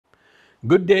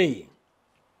Good day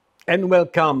and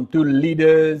welcome to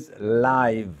Leaders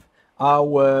Live,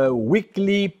 our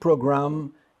weekly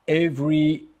program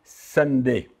every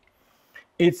Sunday.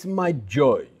 It's my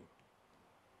joy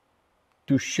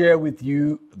to share with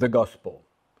you the gospel.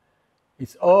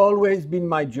 It's always been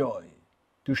my joy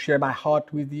to share my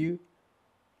heart with you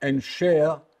and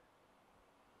share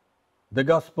the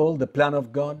gospel, the plan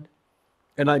of God.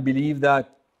 And I believe that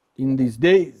in these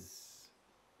days,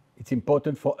 it's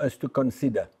important for us to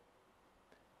consider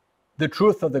the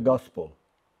truth of the gospel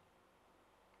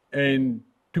and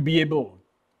to be able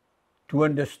to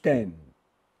understand,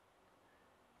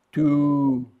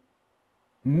 to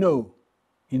know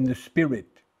in the spirit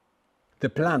the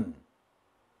plan,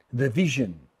 the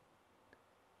vision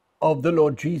of the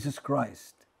Lord Jesus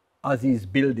Christ as He is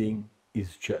building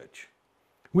His church.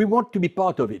 We want to be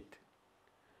part of it.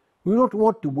 We don't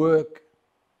want to work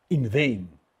in vain.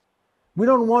 We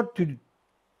don't want to,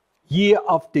 year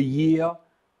after year,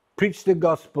 preach the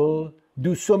gospel,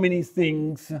 do so many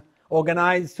things,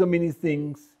 organize so many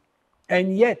things,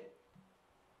 and yet,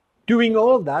 doing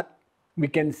all that, we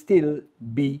can still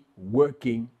be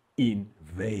working in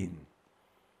vain.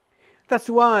 That's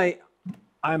why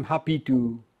I'm happy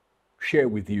to share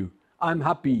with you. I'm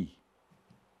happy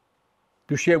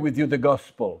to share with you the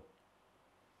gospel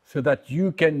so that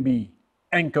you can be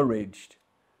encouraged.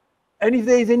 And if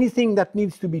there is anything that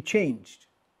needs to be changed,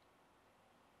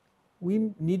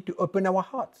 we need to open our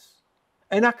hearts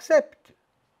and accept.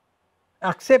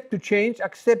 Accept to change,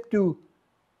 accept to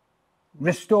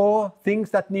restore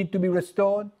things that need to be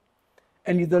restored.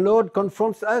 And if the Lord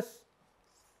confronts us,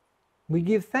 we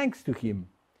give thanks to Him.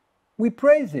 We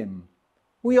praise Him.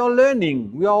 We are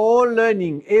learning. We are all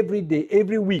learning every day,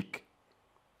 every week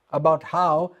about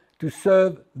how to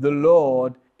serve the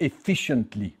Lord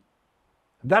efficiently.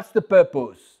 That's the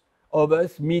purpose of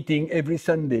us meeting every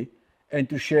Sunday and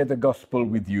to share the gospel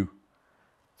with you.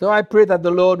 So I pray that the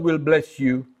Lord will bless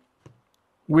you,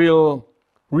 will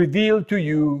reveal to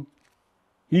you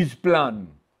His plan.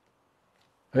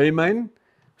 Amen.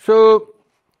 So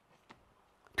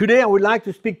today I would like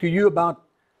to speak to you about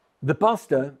the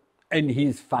pastor and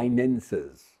his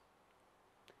finances.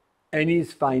 And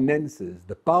his finances.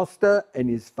 The pastor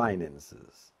and his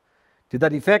finances. To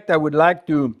that effect, I would like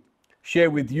to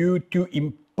share with you two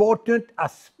important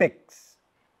aspects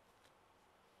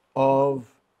of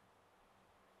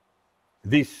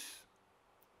this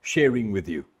sharing with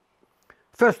you.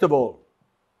 First of all,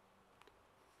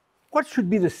 what should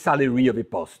be the salary of a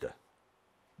pastor?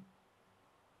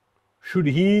 Should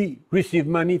he receive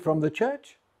money from the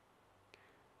church?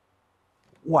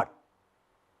 What?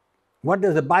 What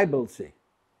does the Bible say?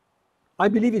 I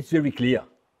believe it's very clear.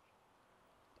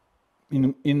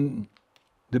 In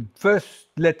the first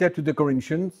letter to the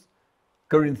Corinthians,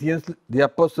 the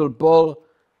Apostle Paul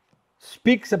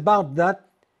speaks about that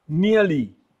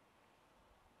nearly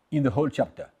in the whole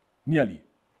chapter. Nearly.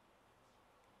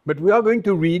 But we are going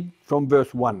to read from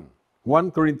verse 1.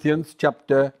 1 Corinthians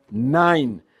chapter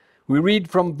 9. We read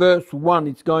from verse 1.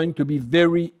 It's going to be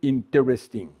very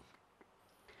interesting.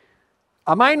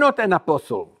 Am I not an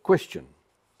apostle? Question.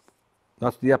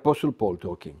 That's the Apostle Paul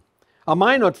talking. Am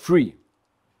I not free?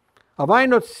 Have I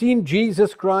not seen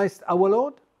Jesus Christ our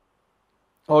Lord?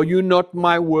 Are you not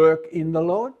my work in the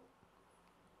Lord?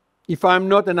 If I am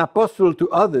not an apostle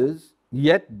to others,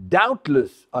 yet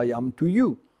doubtless I am to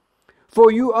you.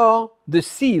 For you are the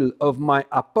seal of my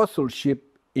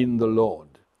apostleship in the Lord.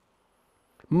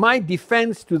 My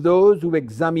defense to those who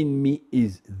examine me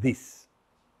is this.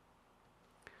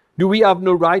 Do we have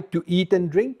no right to eat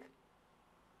and drink?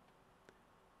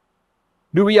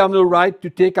 Do we have no right to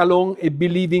take along a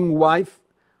believing wife,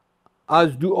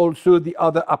 as do also the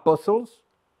other apostles,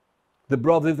 the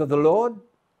brothers of the Lord,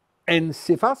 and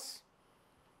Cephas?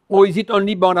 Or is it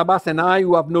only Barnabas and I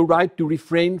who have no right to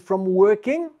refrain from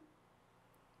working?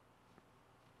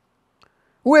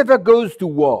 Whoever goes to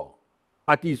war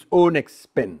at his own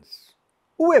expense,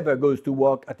 whoever goes to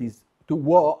war at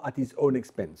his own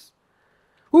expense,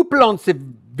 who plants a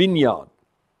vineyard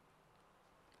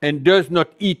and does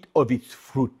not eat of its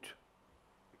fruit?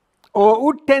 Or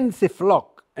who tends a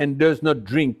flock and does not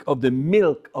drink of the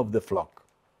milk of the flock?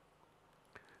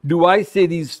 Do I say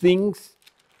these things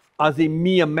as a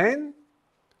mere man?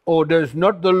 Or does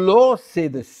not the law say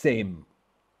the same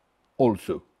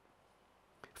also?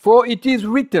 For it is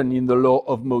written in the law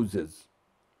of Moses,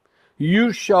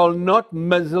 you shall not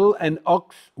muzzle an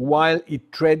ox while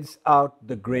it treads out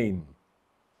the grain.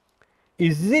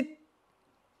 Is it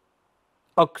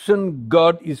oxen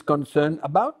God is concerned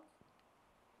about?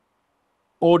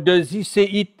 Or does He say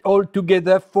it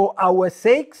altogether for our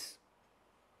sakes?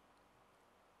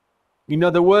 In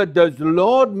other words, does the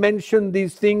Lord mention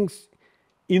these things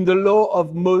in the law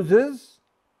of Moses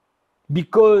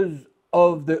because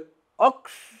of the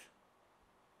ox?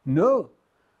 No.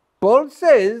 Paul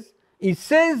says, he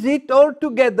says it all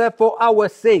together for our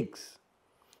sakes.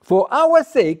 For our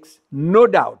sakes, no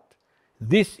doubt,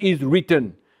 this is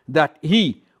written, that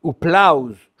he who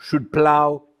plows should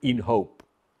plow in hope.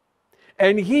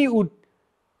 And he who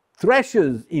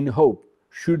threshes in hope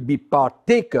should be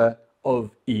partaker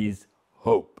of his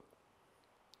hope.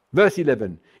 Verse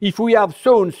 11, if we have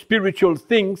sown spiritual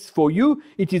things for you,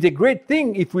 it is a great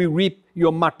thing if we reap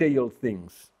your material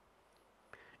things.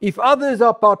 If others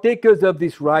are partakers of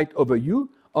this right over you,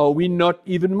 are we not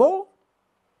even more?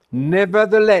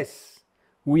 Nevertheless,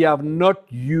 we have not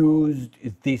used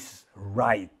this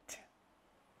right.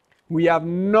 We have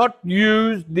not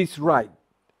used this right,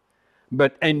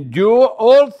 but endure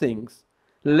all things,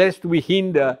 lest we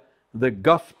hinder the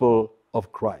gospel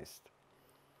of Christ.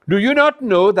 Do you not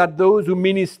know that those who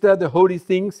minister the holy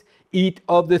things eat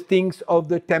of the things of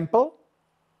the temple?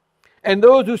 And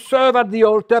those who serve at the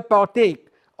altar partake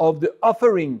of the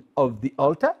offering of the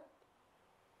altar?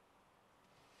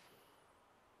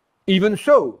 Even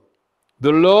so,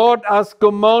 the Lord has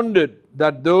commanded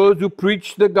that those who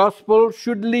preach the gospel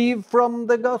should live from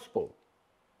the gospel.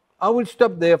 I will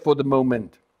stop there for the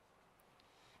moment.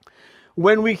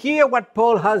 When we hear what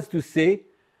Paul has to say,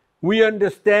 we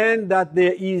understand that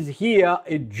there is here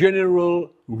a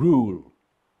general rule.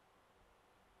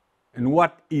 And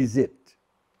what is it?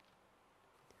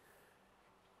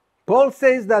 Paul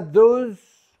says that those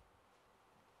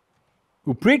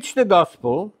who preach the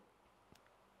gospel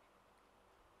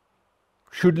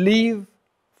should live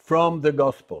from the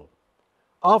gospel.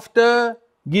 After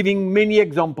giving many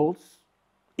examples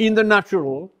in the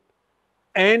natural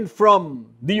and from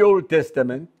the Old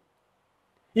Testament,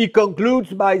 he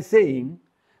concludes by saying,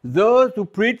 those who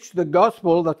preach the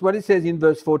gospel, that's what it says in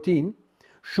verse 14,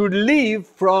 should live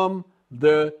from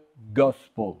the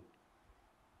gospel.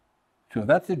 So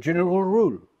that's a general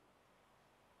rule.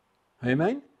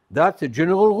 Amen? That's a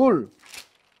general rule.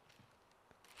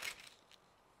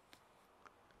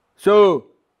 So,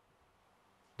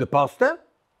 the pastor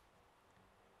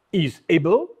is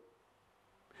able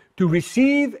to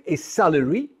receive a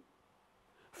salary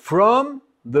from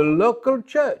the local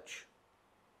church.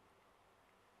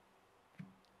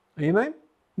 Amen?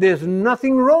 There's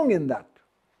nothing wrong in that.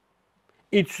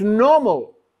 It's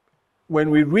normal.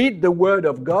 When we read the Word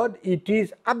of God, it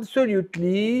is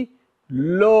absolutely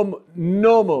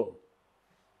normal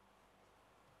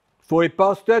for a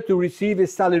pastor to receive a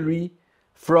salary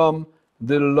from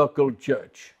the local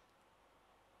church.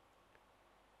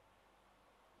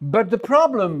 But the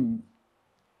problem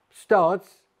starts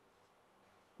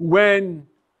when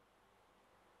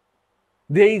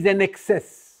there is an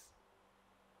excess,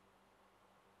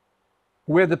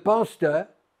 where the pastor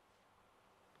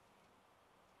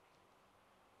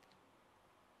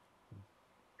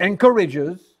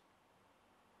encourages,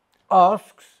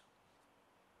 asks,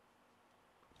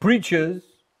 preaches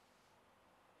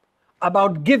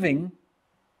about giving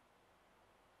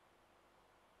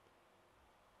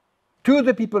to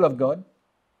the people of God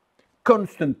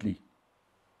constantly,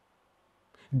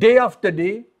 day after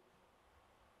day,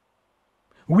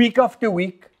 week after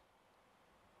week.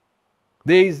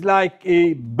 There is like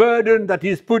a burden that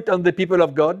is put on the people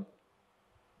of God,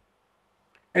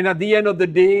 and at the end of the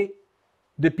day,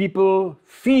 the people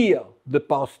fear the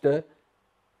pastor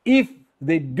if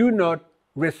they do not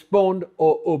respond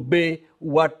or obey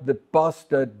what the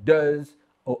pastor does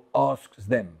or asks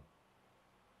them.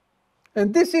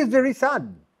 And this is very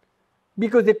sad,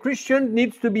 because a Christian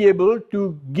needs to be able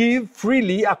to give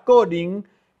freely according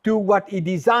to what he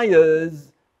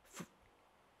desires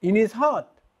in his heart.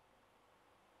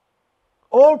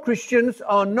 All Christians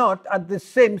are not at the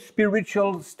same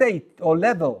spiritual state or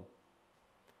level.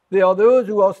 There are those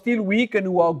who are still weak and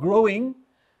who are growing,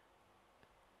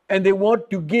 and they want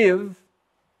to give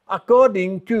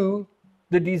according to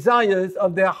the desires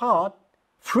of their heart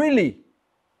freely.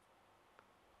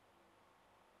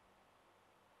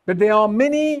 But there are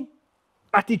many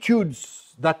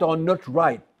attitudes that are not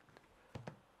right.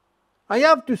 I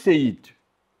have to say it,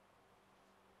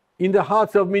 in the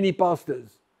hearts of many pastors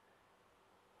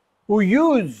who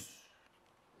use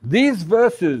these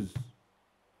verses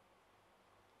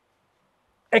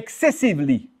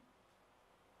excessively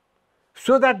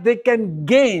so that they can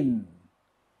gain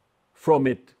from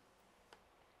it.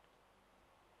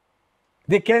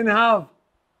 They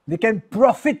can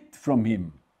profit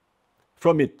from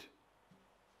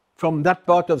that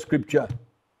part of Scripture.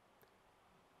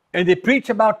 And they preach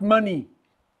about money.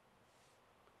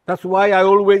 That's why I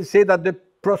always say that the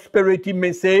prosperity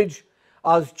message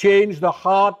has changed the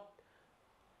heart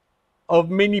of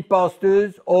many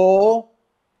pastors, or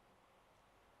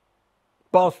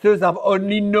pastors have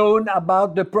only known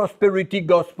about the prosperity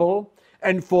gospel,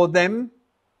 and for them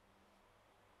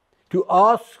to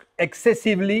ask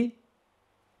excessively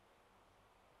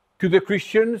to the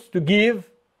Christians to give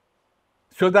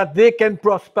so that they can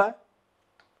prosper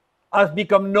has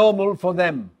become normal for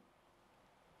them.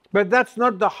 But that's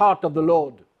not the heart of the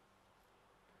Lord.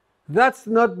 That's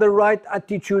not the right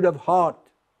attitude of heart.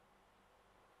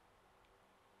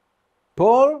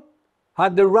 Paul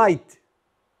had the right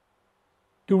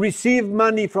to receive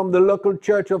money from the local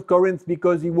church of Corinth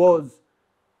because he was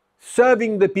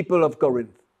serving the people of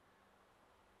Corinth.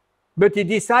 But he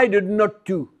decided not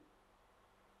to.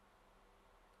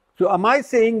 So am I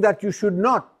saying that you should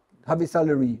not have a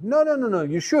salary? No, no, no, no,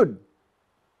 you should.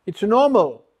 It's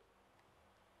normal.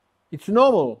 It's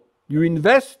normal. You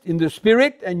invest in the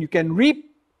Spirit and you can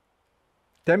reap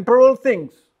temporal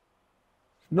things.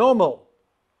 It's normal.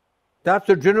 That's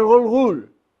a general rule.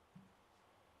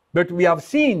 But we have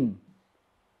seen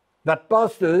that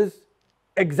pastors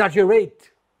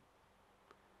exaggerate.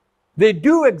 They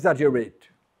do exaggerate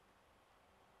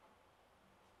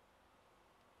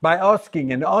by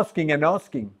asking and asking and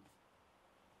asking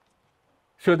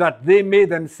so that they may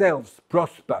themselves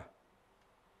prosper,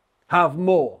 have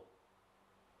more,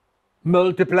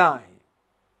 multiply,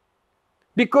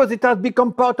 because it has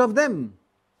become part of them.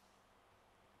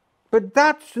 But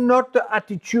that's not the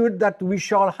attitude that we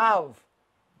shall have.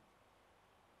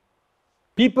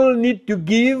 People need to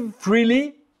give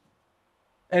freely,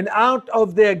 and out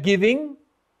of their giving,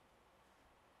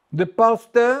 the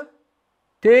pastor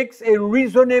takes a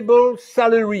reasonable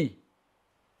salary.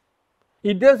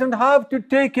 He doesn't have to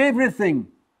take everything.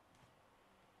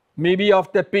 Maybe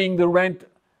after paying the rent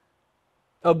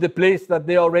of the place that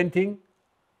they are renting,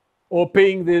 or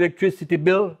paying the electricity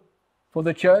bill for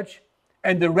the church,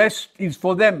 and the rest is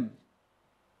for them.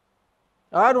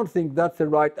 I don't think that's the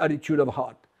right attitude of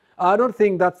heart. I don't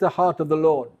think that's the heart of the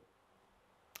Lord.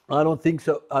 I don't think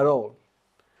so at all.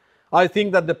 I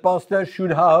think that the pastor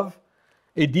should have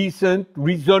a decent,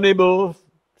 reasonable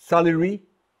salary,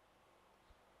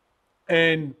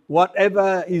 and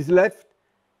whatever is left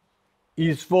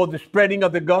is for the spreading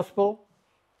of the gospel,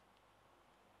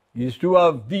 is to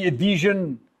have a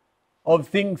vision of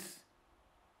things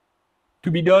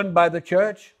to be done by the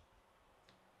church,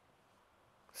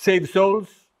 save souls,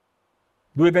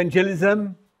 do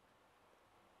evangelism,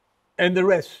 and the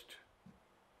rest,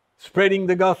 spreading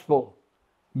the gospel,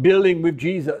 building with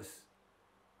Jesus.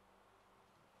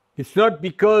 It's not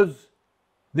because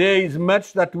there is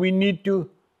much that we need to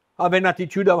have an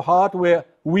attitude of heart where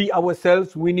we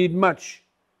ourselves, we need much,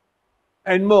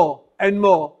 and more, and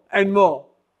more, and more.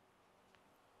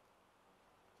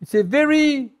 It's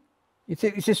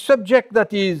a subject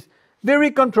that is very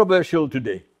controversial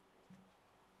today.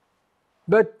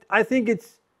 But I think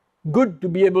it's good to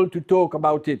be able to talk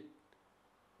about it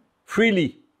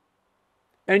freely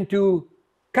and to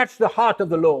catch the heart of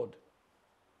the Lord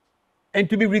and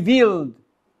to be revealed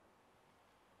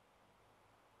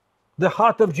the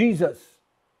heart of Jesus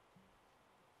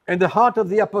and the heart of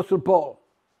the Apostle Paul.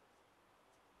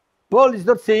 Paul is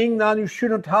not saying now you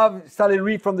shouldn't have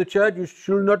salary from the church, you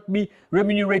should not be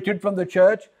remunerated from the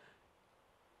church.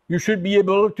 You should be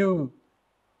able to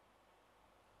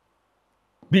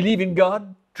believe in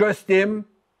God, trust Him,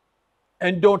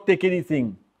 and don't take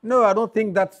anything. No, I don't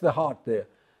think that's the heart there.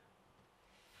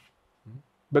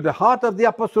 But the heart of the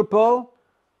Apostle Paul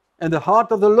and the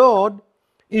heart of the Lord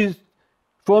is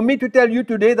for me to tell you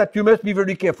today that you must be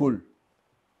very careful.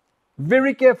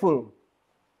 Very careful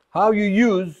how you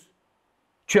use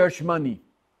church money.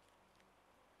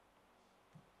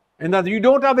 And that you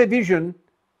don't have a vision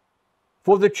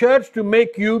for the church to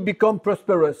make you become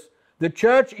prosperous. The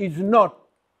church is not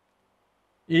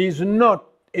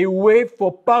a way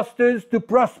for pastors to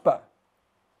prosper.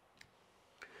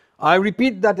 I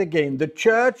repeat that again. The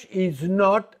church is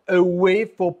not a way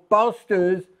for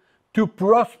pastors to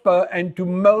prosper and to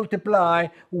multiply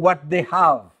what they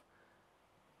have.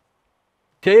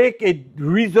 Take a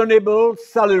reasonable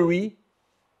salary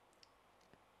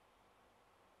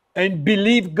and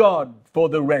believe God for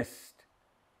the rest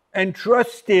and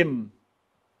trust Him.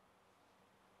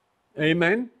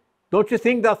 Amen? Don't you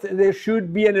think that there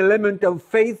should be an element of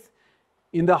faith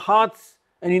in the hearts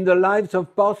and in the lives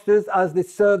of pastors as they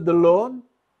serve the Lord?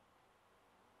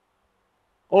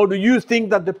 Or do you think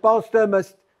that the pastor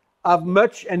must have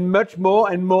much and much more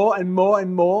and more and more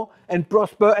and more and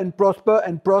prosper and prosper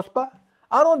and prosper?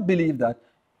 I don't believe that.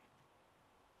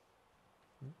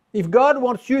 If God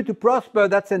wants you to prosper,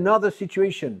 that's another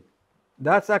situation.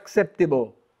 That's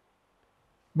acceptable.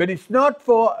 But it's not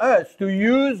for us to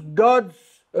use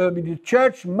the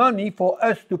church money for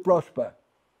us to prosper.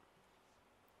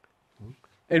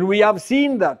 And we have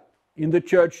seen that in the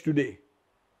church today,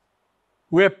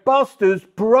 where pastors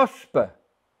prosper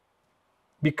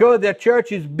because their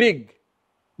church is big.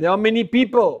 There are many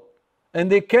people,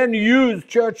 and they can use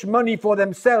church money for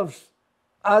themselves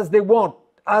as they want,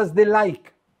 as they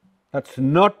like. That's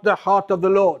not the heart of the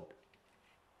Lord.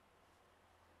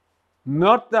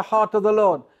 Not the heart of the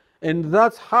Lord. And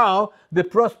that's how the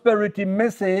prosperity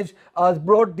message has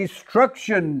brought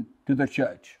destruction to the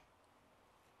church.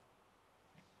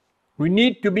 We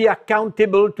need to be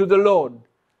accountable to the Lord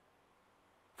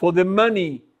for the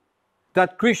money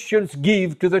that Christians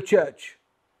give to the church.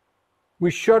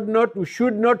 We should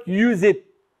not use it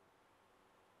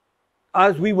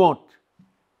as we want,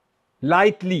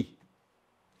 lightly.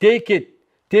 Take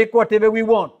whatever we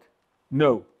want.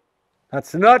 No,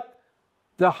 that's not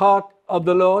the heart of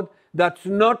the Lord. That's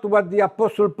not what the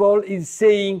Apostle Paul is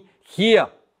saying here.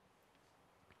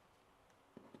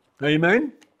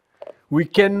 Amen? We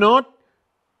cannot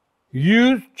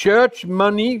use church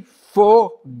money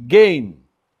for gain.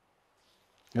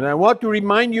 And I want to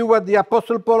remind you what the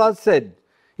Apostle Paul has said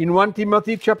in 1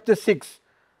 Timothy chapter 6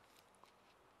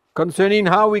 concerning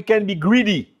how we can be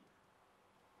greedy.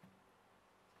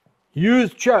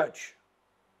 Use church,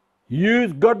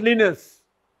 use godliness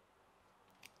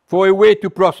for a way to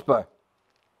prosper,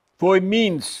 for a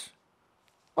means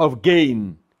of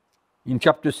gain. In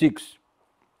chapter 6.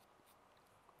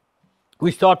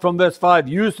 We start from verse 5.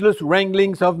 Useless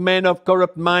wranglings of men of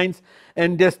corrupt minds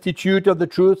and destitute of the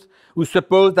truth, who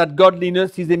suppose that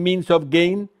godliness is a means of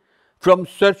gain. From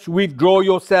such withdraw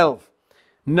yourself.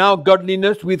 Now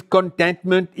godliness with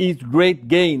contentment is great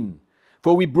gain.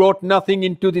 For we brought nothing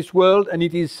into this world, and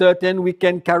it is certain we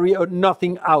can carry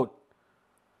nothing out.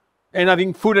 And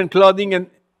having food and clothing, and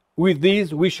with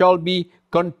these we shall be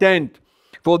content.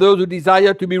 For those who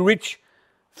desire to be rich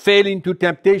fall into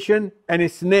temptation and a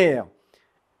snare,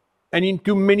 and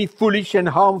into many foolish and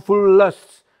harmful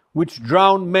lusts, which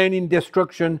drown men in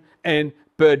destruction and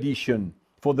perdition.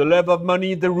 For the love of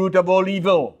money is the root of all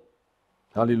evil.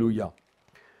 Hallelujah.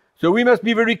 So we must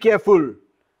be very careful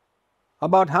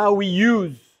about how we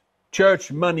use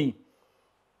church money.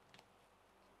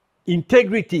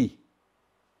 Integrity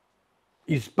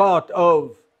is part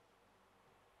of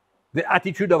the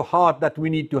attitude of heart that we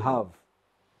need to have.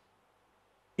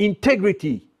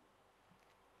 Integrity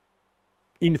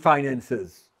in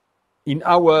finances, in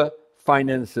our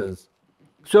finances.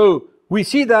 So we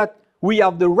see that we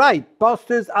have the right,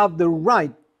 pastors have the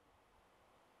right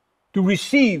to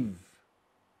receive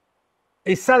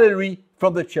a salary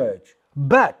from the church.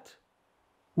 But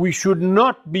we should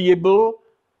not be able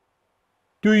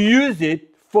to use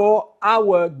it for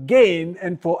our gain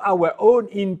and for our own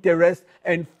interest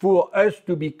and for us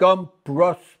to become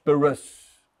prosperous.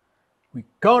 We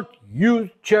can't use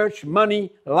church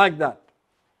money like that.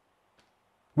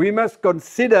 We must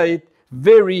consider it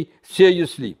very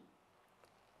seriously.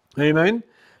 Amen.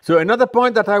 So another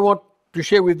point that I want to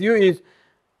share with you is,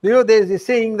 there's a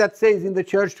saying that says in the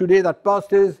church today that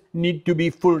pastors need to be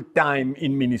full-time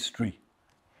in ministry.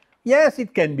 Yes,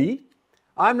 it can be.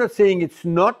 I'm not saying it's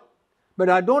not, but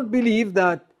I don't believe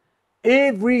that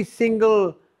every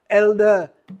single elder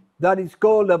that is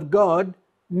called of God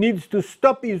needs to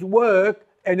stop his work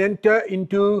and enter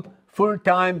into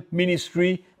full-time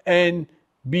ministry and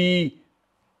be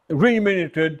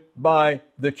remunerated by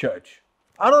the church.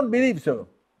 I don't believe so.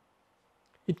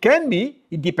 It can be.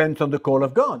 It depends on the call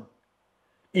of God.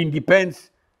 It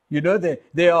depends.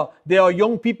 There are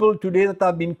young people today that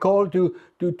have been called to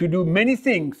do many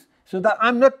things. So that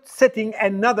I'm not setting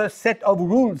another set of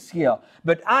rules here.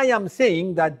 But I am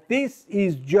saying that this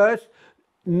is just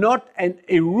not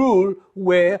a rule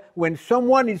where when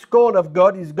someone is called of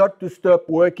God, he's got to stop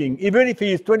working. Even if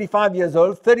he is 25 years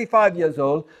old, 35 years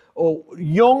old, or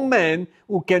young man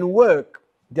who can work.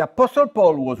 The Apostle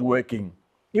Paul was working.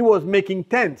 He was making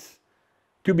tents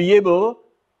to be able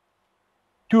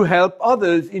to help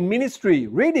others in ministry.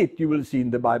 Read it, you will see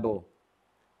in the Bible.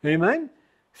 Amen?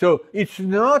 So it's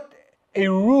not a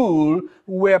rule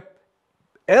where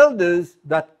elders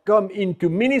that come into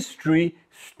ministry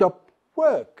stop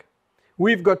work.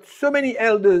 We've got so many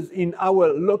elders in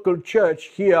our local church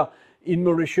here in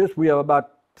Mauritius. We have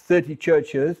about 30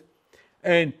 churches.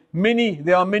 And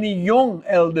there are many young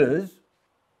elders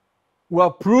who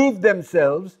have proved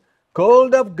themselves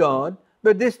called of God,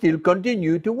 but they still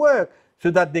continue to work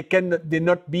so that they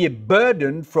not be a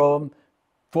burden for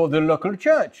the local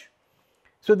church.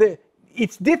 So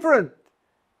it's different.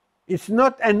 It's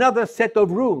not another set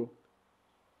of rules.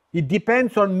 It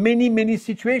depends on many, many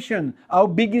situations. How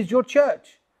big is your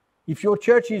church? If your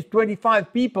church is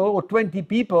 25 people or 20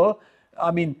 people,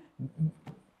 I mean,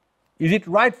 is it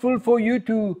rightful for you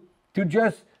to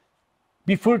just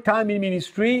be full-time in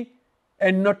ministry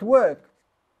and not work?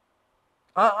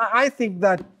 I think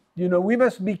that, we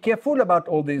must be careful about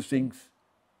all these things.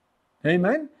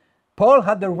 Amen? Paul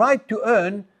had the right to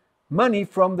earn money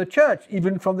from the church,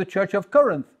 even from the church of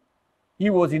Corinth. He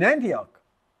was in Antioch.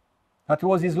 That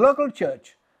was his local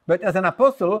church. But as an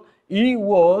apostle, he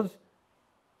was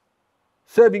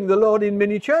serving the Lord in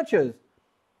many churches.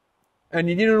 And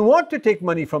he didn't want to take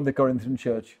money from the Corinthian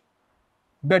church.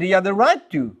 But he had the right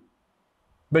to.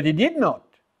 But he did not.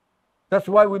 That's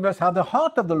why we must have the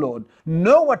heart of the Lord.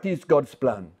 Know what is God's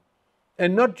plan.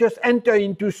 And not just enter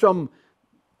into some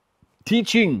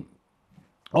teaching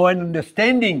or an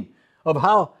understanding of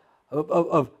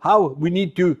how we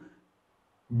need to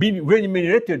be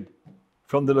remunerated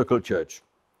from the local church.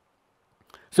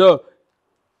 So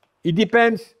it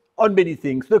depends on many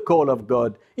things, the call of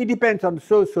God. It depends on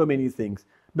so many things.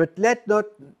 But let not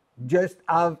just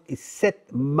have a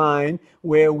set mind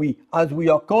where as we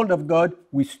are called of God,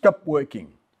 we stop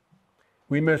working.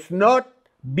 We must not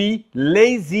be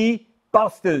lazy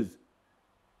pastors.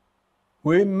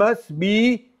 We must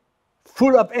be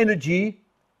full of energy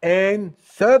and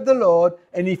serve the Lord.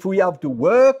 And if we have to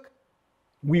work,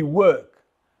 we work.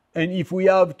 And if we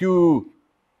have to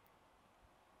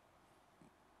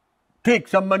take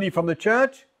some money from the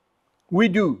church, we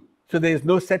do. So there is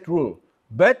no set rule.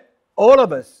 But all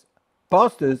of us,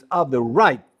 pastors, have the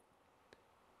right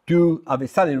to have a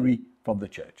salary from the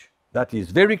church. That is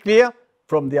very clear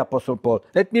from the Apostle Paul.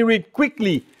 Let me read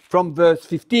quickly from verse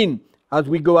 15 as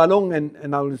we go along,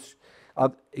 and I'll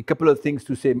have a couple of things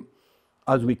to say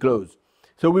as we close.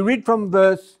 So we read from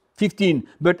verse 15,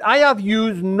 but I have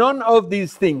used none of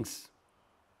these things.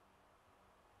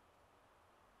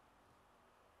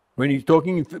 When he's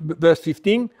talking in verse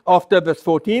 15, after verse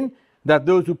 14, that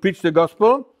those who preach the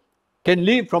gospel can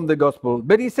live from the gospel.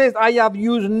 But he says, I have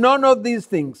used none of these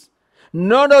things,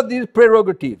 none of these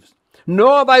prerogatives,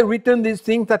 nor have I written these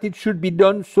things that it should be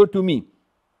done so to me.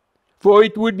 For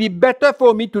it would be better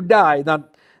for me to die than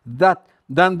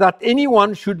that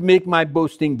anyone should make my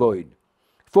boasting void.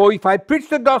 For if I preach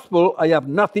the gospel, I have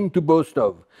nothing to boast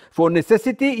of. For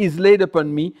necessity is laid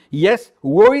upon me. Yes,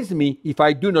 woe is me if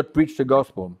I do not preach the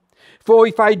gospel. For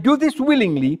if I do this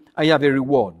willingly, I have a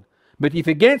reward. But if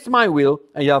against my will,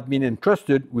 I have been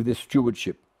entrusted with the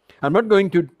stewardship. I'm not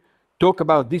going to talk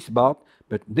about this part,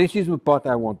 but this is the part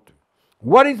I want to.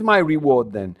 What is my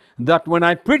reward then? That when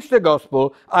I preach the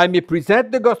gospel, I may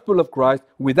present the gospel of Christ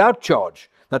without charge,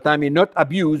 that I may not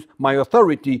abuse my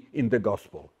authority in the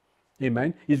gospel.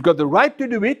 Amen. He's got the right to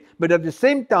do it, but at the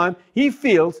same time, he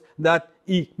feels that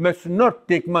he must not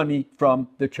take money from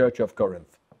the church of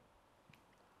Corinth.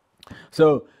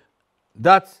 So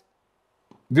that's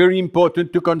very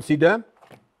important to consider.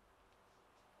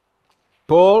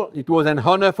 Paul, it was an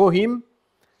honor for him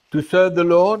to serve the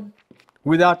Lord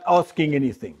without asking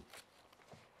anything.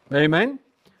 Amen.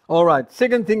 All right.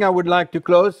 Second thing I would like to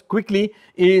close quickly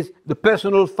is the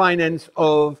personal finance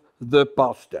of the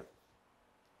pastor.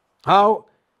 How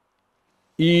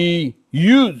he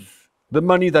uses the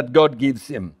money that God gives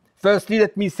him. Firstly,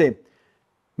 let me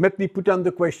put on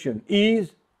the question,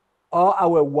 are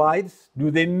our wives,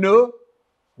 do they know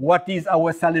what is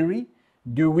our salary?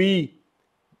 Do we,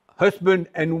 husband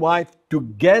and wife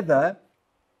together,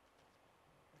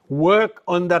 work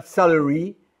on that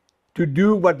salary to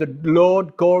do what the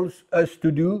Lord calls us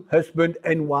to do, husband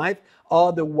and wife?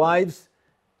 Are the wives,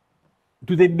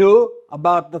 do they know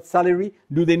about that salary?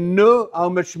 Do they know how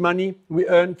much money we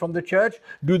earn from the church?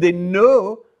 Do they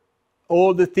know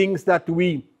all the things that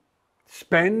we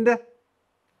spend?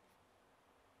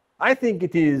 I think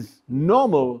it is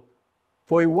normal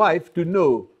for a wife to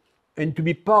know and to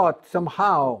be part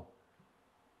somehow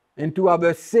and to have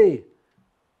a say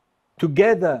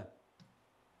together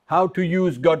how to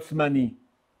use God's money.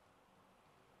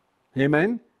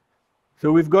 Amen?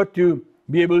 So we've got to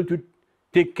be able to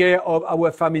take care of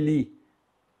our family.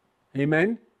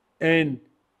 Amen? And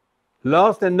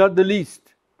last and not the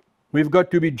least, we've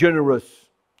got to be generous,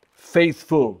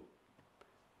 faithful,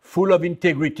 full of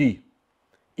integrity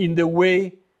in the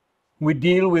way we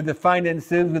deal with the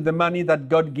finances, with the money that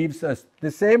God gives us.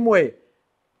 The same way,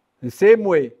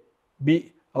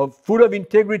 be full of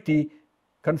integrity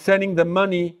concerning the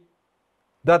money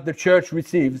that the church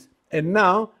receives, and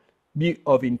now be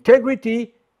of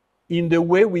integrity in the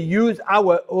way we use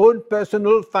our own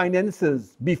personal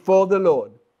finances before the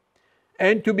Lord.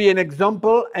 and to be an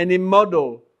example and a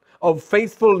model of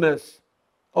faithfulness,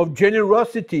 of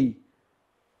generosity.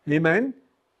 Amen?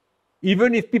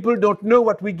 Even if people don't know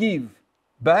what we give,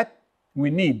 but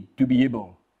we need to be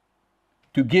able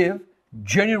to give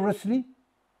generously,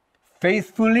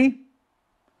 faithfully,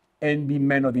 and be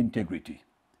men of integrity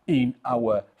in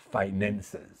our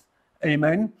finances.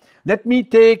 Amen? Let me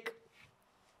take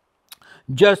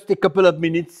just a couple of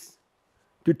minutes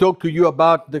to talk to you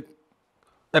about the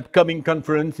upcoming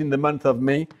conference in the month of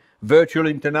May, Virtual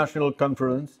International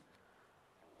Conference.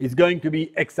 It's going to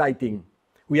be exciting.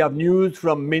 We have news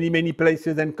from many, many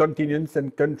places and continents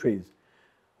and countries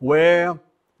where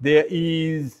there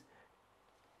is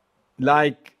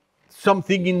like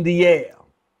something in the air,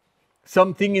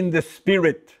 something in the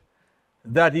spirit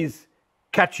that is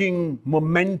catching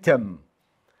momentum,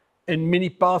 and many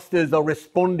pastors are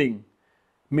responding.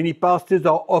 Many pastors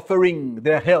are offering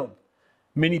their help.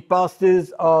 Many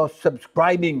pastors are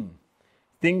subscribing.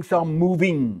 Things are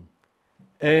moving,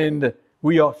 and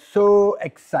we are so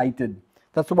excited.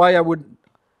 That's why I would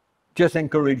just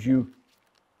encourage you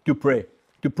to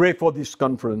pray for this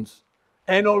conference,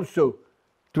 and also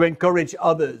to encourage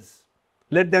others.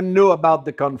 Let them know about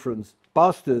the conference,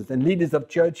 pastors and leaders of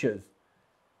churches.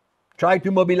 Try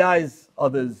to mobilize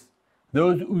others,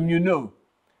 those whom you know.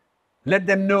 Let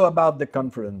them know about the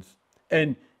conference.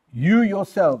 And you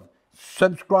yourself,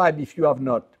 subscribe if you have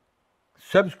not.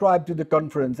 Subscribe to the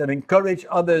conference and encourage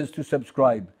others to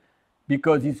subscribe,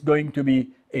 because it's going to be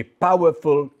a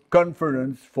powerful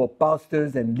conference for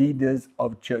pastors and leaders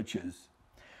of churches.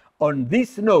 On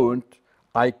this note,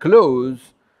 I close,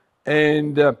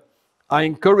 and I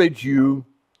encourage you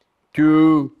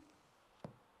to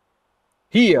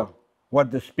hear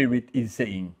what the Spirit is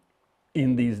saying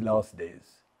in these last days.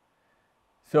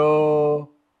 So,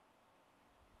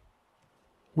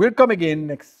 we'll come again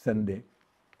next Sunday.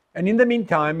 And in the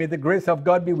meantime, may the grace of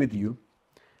God be with you.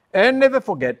 And never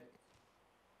forget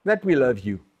that we love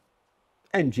you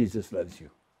and Jesus loves you.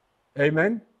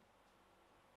 Amen.